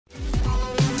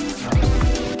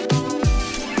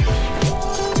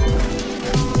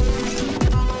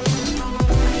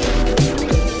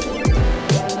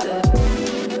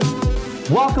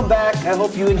welcome back. I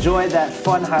hope you enjoyed that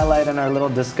fun highlight on our little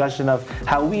discussion of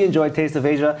how we enjoy Taste of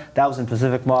Asia. That was in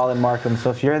Pacific Mall in Markham. So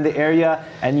if you're in the area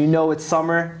and you know it's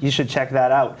summer, you should check that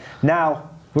out. Now,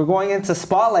 we're going into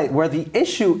Spotlight, where the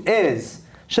issue is,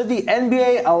 should the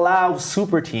NBA allow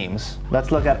super teams?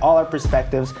 Let's look at all our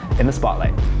perspectives in the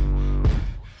Spotlight.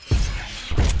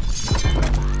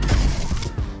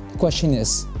 The question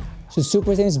is, should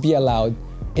super teams be allowed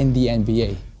in the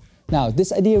NBA? Now,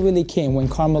 this idea really came when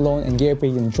Karl Malone and Gary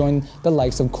Payton joined the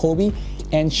likes of Kobe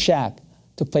and Shaq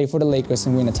to play for the Lakers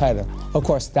and win a title. Of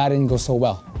course, that didn't go so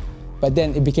well. But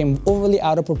then it became overly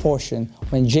out of proportion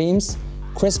when James,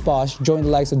 Chris Bosh joined the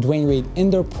likes of Dwayne Wade in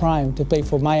their prime to play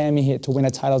for Miami Heat to win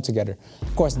a title together.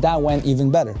 Of course, that went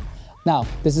even better. Now,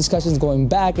 this discussion is going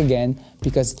back again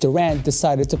because Durant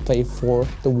decided to play for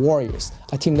the Warriors,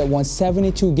 a team that won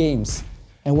 72 games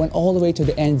and went all the way to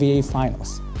the NBA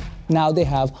Finals. Now they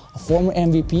have a former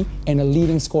MVP and a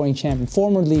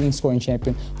former leading scoring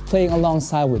champion playing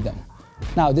alongside with them.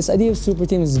 Now, this idea of super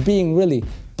teams is being really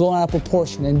blown out of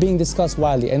proportion and being discussed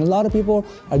widely, and a lot of people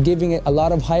are giving it a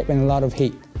lot of hype and a lot of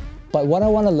hate. But what I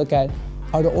want to look at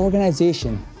are the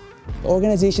organizations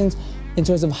in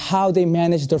terms of how they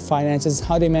manage their finances,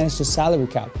 how they manage their salary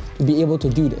cap to be able to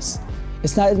do this.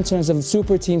 It's not in terms of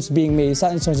super teams being made, it's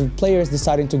not in terms of players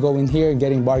deciding to go in here and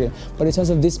getting bargained, but in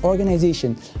terms of this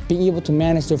organization being able to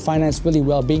manage their finance really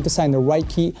well, being to sign the right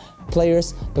key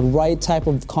players, the right type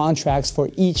of contracts for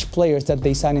each player that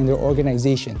they sign in their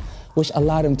organization, which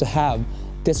allowed them to have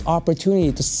this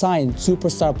opportunity to sign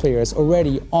superstar players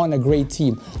already on a great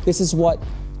team. This is what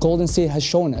Golden State has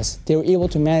shown us. They were able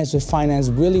to manage their finance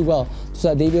really well so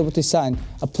that they'd be able to sign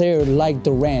a player like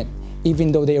Durant,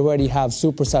 even though they already have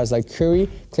superstars like Curry,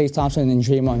 Klay Thompson, and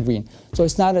Draymond Green. So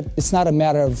it's not a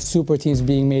matter of super teams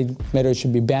being made, whether it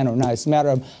should be banned or not. It's a matter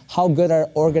of how good are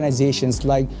organizations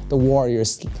like the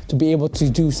Warriors to be able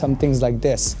to do some things like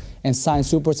this and sign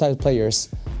superstar players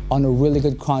on a really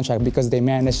good contract because they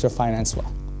manage their finance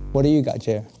well. What do you got,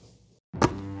 Jay?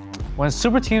 When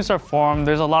super teams are formed,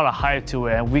 there's a lot of hype to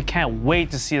it, and we can't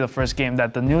wait to see the first game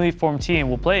that the newly formed team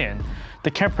will play in. The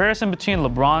comparison between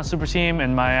LeBron's super team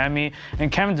in Miami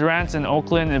and Kevin Durant's in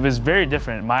Oakland, it was very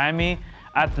different. Miami,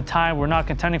 at the time, were not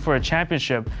contending for a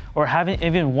championship or haven't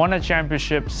even won a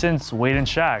championship since Wade and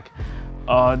Shaq.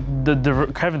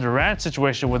 The Kevin Durant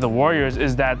situation with the Warriors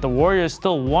is that the Warriors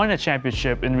still won a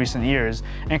championship in recent years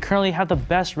and currently have the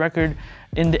best record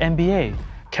in the NBA.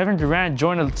 Kevin Durant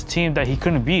joined a team that he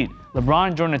couldn't beat.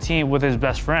 LeBron joined a team with his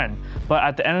best friend. But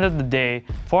at the end of the day,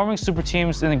 forming super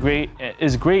teams is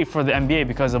great for the NBA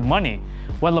because of money.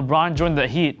 When LeBron joined the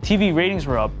Heat, TV ratings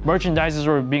were up, merchandises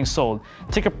were being sold,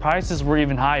 ticket prices were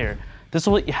even higher. This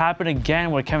will happen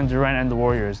again with Kevin Durant and the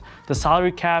Warriors. The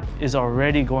salary cap is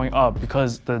already going up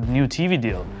because of the new TV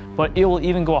deal, but it will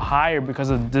even go higher because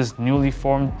of this newly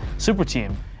formed super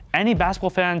team. Any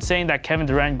basketball fan saying that Kevin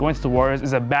Durant going to the Warriors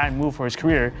is a bad move for his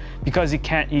career because he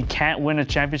can't win a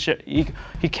championship.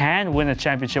 He can win a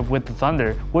championship with the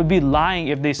Thunder would be lying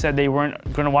if they said they weren't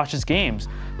going to watch his games.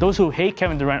 Those who hate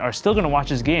Kevin Durant are still going to watch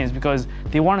his games because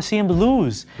they want to see him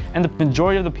lose. And the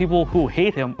majority of the people who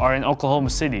hate him are in Oklahoma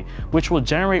City, which will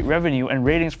generate revenue and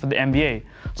ratings for the NBA.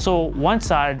 So one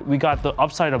side, we got the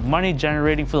upside of money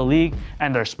generating for the league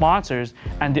and their sponsors,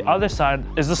 and the other side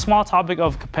is the small topic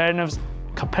of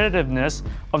competitiveness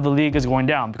of the league is going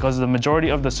down because the majority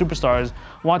of the superstars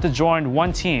want to join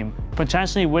one team,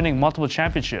 potentially winning multiple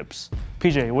championships.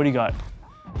 PJ, what do you got?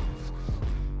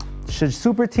 Should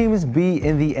super teams be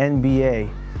in the NBA?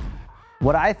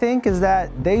 What I think is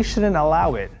that they shouldn't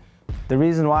allow it. The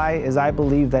reason why is I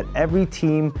believe that every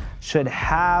team should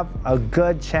have a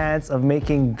good chance of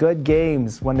making good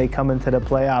games when they come into the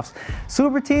playoffs.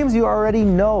 Super teams, you already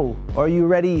know, or you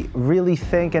already really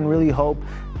think and really hope,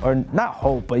 or not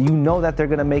hope, but you know that they're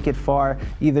going to make it far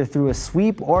either through a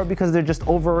sweep or because they're just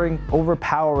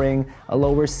overpowering a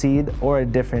lower seed or a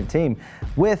different team.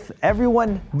 With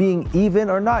everyone being even,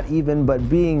 or not even, but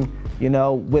being,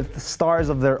 with stars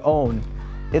of their own,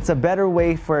 it's a better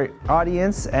way for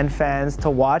audience and fans to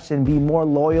watch and be more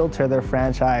loyal to their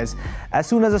franchise. As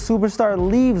soon as a superstar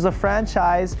leaves a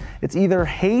franchise, it's either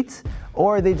hate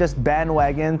or they just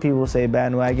bandwagon, people say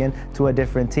bandwagon, to a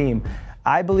different team.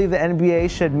 I believe the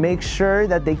NBA should make sure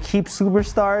that they keep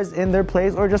superstars in their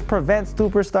place or just prevent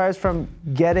superstars from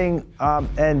getting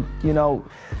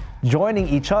joining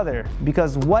each other,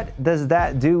 because what does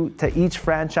that do to each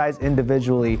franchise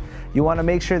individually? You want to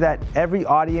make sure that every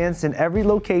audience in every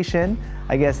location,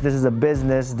 I guess this is a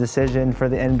business decision for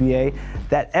the NBA,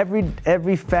 that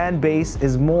every fan base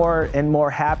is more and more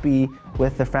happy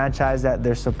with the franchise that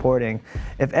they're supporting.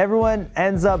 If everyone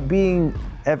ends up being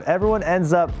if everyone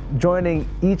ends up joining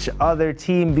each other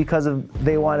team because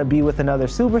they want to be with another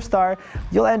superstar,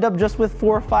 you'll end up just with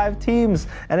 4 or 5 teams,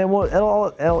 and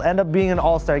it'll end up being an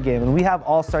all-star game. And we have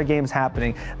all-star games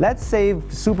happening. Let's save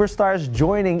superstars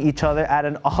joining each other at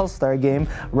an all-star game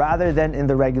rather than in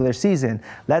the regular season.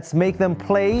 Let's make them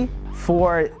play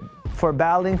for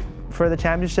battling for the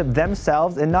championship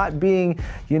themselves and not being,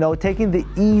 taking the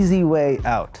easy way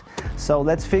out. So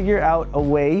let's figure out a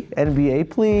way, NBA,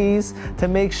 please, to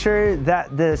make sure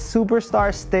that the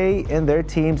superstars stay in their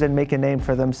teams and make a name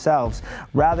for themselves,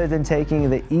 rather than taking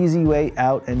the easy way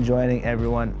out and joining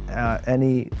everyone,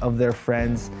 any of their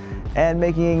friends, and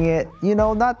making it,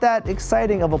 not that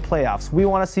exciting of a playoffs. We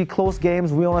want to see close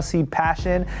games, we want to see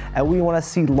passion, and we want to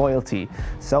see loyalty.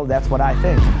 So that's what I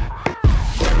think.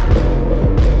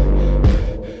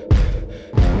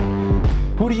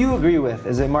 Who do you agree with?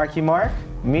 Is it Marky Mark,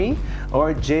 me,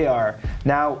 or JR?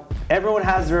 Now, everyone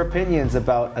has their opinions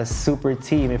about a super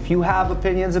team. If you have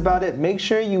opinions about it, make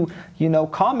sure you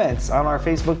comment on our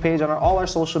Facebook page, on all our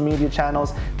social media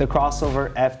channels, The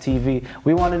Crossover FTV.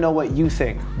 We want to know what you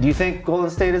think. Do you think Golden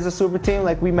State is a super team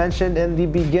like we mentioned in the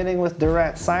beginning with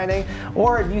Durant signing?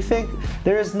 Or do you think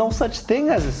there is no such thing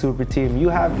as a super team? You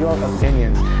have your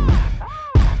opinions.